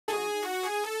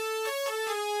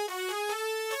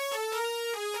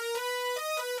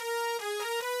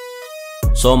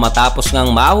So matapos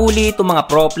ngang mahuli itong mga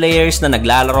pro players na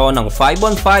naglalaro ng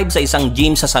 5-on-5 sa isang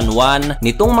gym sa San Juan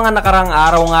nitong mga nakarang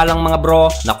araw nga lang mga bro,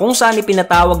 na kung saan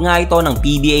ipinatawag nga ito ng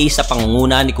PBA sa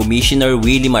pangunguna ni Commissioner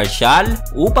Willie Marcial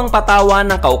upang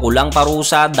patawan ng kaukulang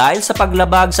parusa dahil sa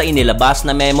paglabag sa inilabas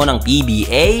na memo ng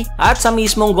PBA at sa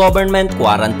mismong government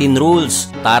quarantine rules.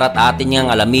 Tara't atin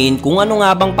ngang alamin kung ano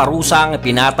nga bang parusa ang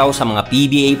ipinataw sa mga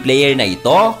PBA player na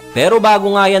ito. Pero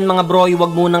bago nga yan mga bro,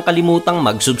 huwag munang kalimutang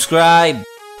mag-subscribe.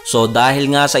 So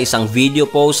dahil nga sa isang video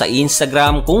post sa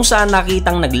Instagram kung saan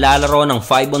nakitang naglalaro ng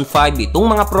 5-on-5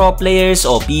 itong mga pro players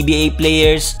o PBA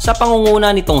players sa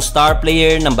pangunguna nitong star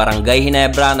player ng Barangay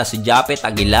Ginebra na si JAPETH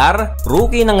Aguilar,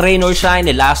 rookie ng Rain or Shine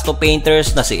Elasto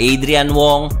Painters na si Adrian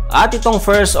Wong, at itong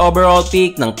first overall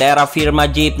pick ng Terra Firma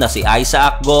Jeep na si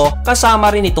Isaac Go,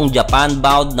 kasama rin itong Japan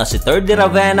bound na si Third de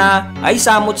Ravenna, ay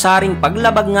samot-saring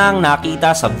paglabag nga ang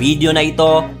nakita sa video na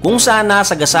ito kung saan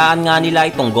nasagasaan nga nila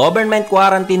itong government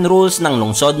quarantine rules ng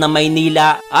lungsod ng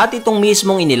Maynila at itong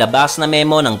mismong inilabas na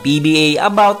memo ng PBA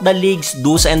about the league's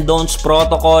do's and don'ts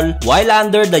protocol while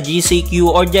under the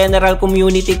GCQ or General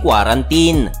Community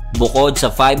Quarantine. Bukod sa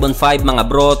 5-on-5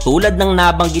 mga bro, tulad ng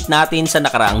nabanggit natin sa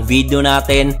nakaraang video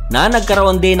natin na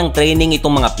nagkaroon din ng training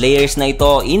itong mga players na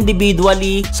ito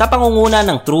individually sa pangunguna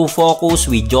ng True Focus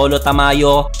with Jolo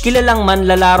Tamayo, kilalang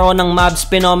manlalaro ng Mavs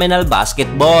Phenomenal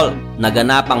Basketball.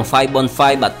 Naganap ang 5-on-5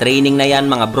 at training na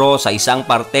yan mga bro sa isang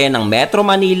parte ng Metro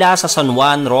Manila sa San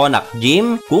Juan Ronak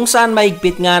Gym kung saan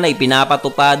mahigpit nga na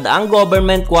ipinapatupad ang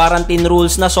government quarantine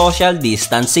rules na social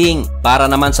distancing. Para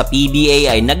naman sa PBA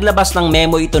ay naglabas ng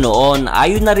memo ito noon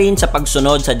ayon na rin sa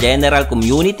pagsunod sa General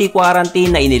Community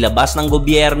Quarantine na inilabas ng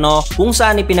gobyerno kung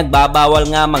saan ipinagbabawal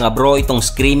nga mga bro itong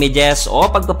scrimmages o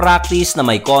pagpapractice na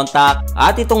may contact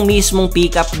at itong mismong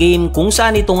pick-up game kung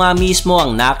saan ito nga mismo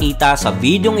ang nakita sa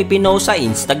videong ipinost sa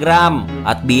Instagram.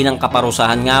 At bilang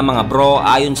kaparusahan nga mga bro,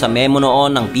 ayon sa memo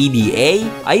noon ng PBA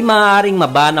ay maaaring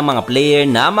maban ang mga player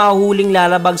na mahuling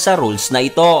lalabag sa rules na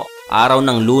ito. Araw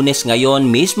ng Lunes ngayon,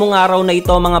 mismong araw na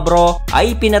ito mga bro,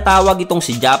 ay pinatawag itong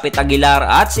si JAPETH Aguilar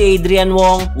at si Adrian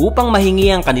Wong upang mahingi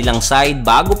ang kanilang side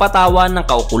bago patawan ng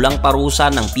kaukulang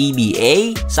parusa ng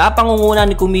PBA sa pangunguna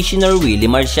ni Commissioner Willie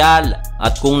Marcial.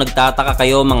 At kung nagtataka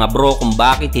kayo mga bro kung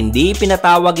bakit hindi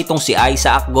pinatawag itong si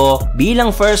Isaac Go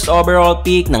bilang first overall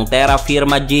pick ng Terra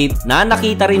Firma Jeep na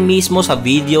nakita rin mismo sa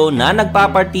video na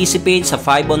nagpa-participate sa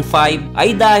 5-on-5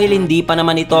 ay dahil hindi pa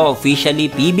naman ito officially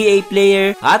PBA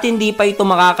player at hindi pa ito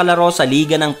makakalaro sa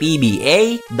liga ng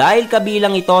PBA dahil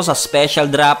kabilang ito sa special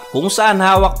draft kung saan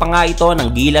hawak pa nga ito ng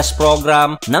Gilas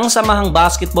program ng Samahang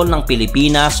Basketball ng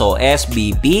Pilipinas o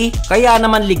SBP, kaya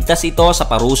naman ligtas ito sa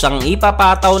parusang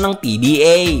ipapataw ng PBA.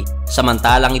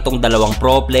 Samantalang itong dalawang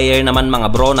pro player naman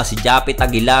mga bro na si JAPETH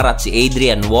Aguilar at si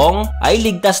Adrian Wong ay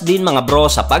ligtas din mga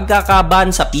bro sa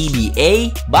pagkakaban sa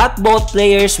PBA, but both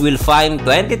players will fine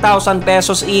 20,000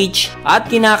 pesos each at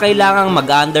kinakailangang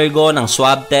mag-undergo ng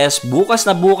swab test bukas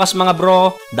na bukas mga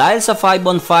bro dahil sa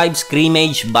 5-on-5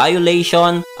 scrimmage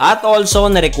violation, at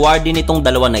also na-require din itong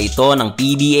dalawa na ito ng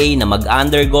PBA na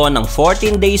mag-undergo ng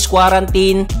 14 days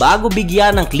quarantine bago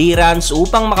bigyan ng clearance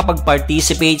upang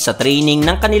makapag-participate sa training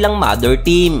ng kanilang mother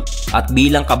team. At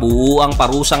bilang kabuuang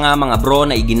parusa nga mga bro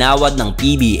na iginawad ng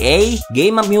PBA,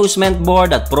 Game Amusement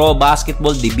Board at Pro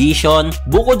Basketball Division,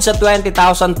 bukod sa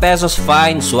 20,000 pesos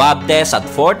fine, swab test at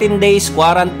 14 days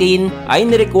quarantine, ay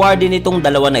nirequire din itong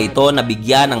dalawa na ito na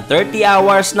bigyan ng 30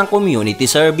 hours ng community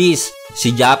service.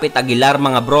 Si JAPETH Aguilar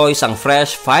mga bro isang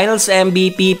fresh finals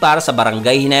MVP para sa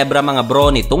Barangay Ginebra mga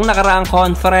bro nitong nakaraang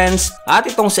conference, at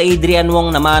itong si Adrian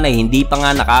Wong naman ay hindi pa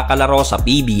nga nakakalaro sa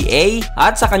PBA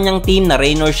at sa kanyang team na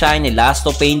Rain or Shine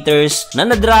Elasto Painters na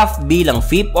na-draft bilang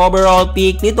 5th overall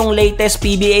pick nitong latest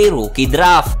PBA rookie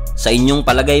draft. Sa inyong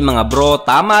palagay mga bro,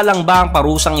 tama lang ba ang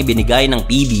parusang ibinigay ng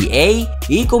PBA?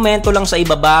 I-komento lang sa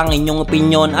ibaba ang inyong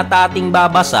opinion at ating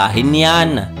babasahin yan.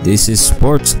 This is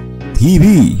Sports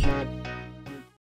TV.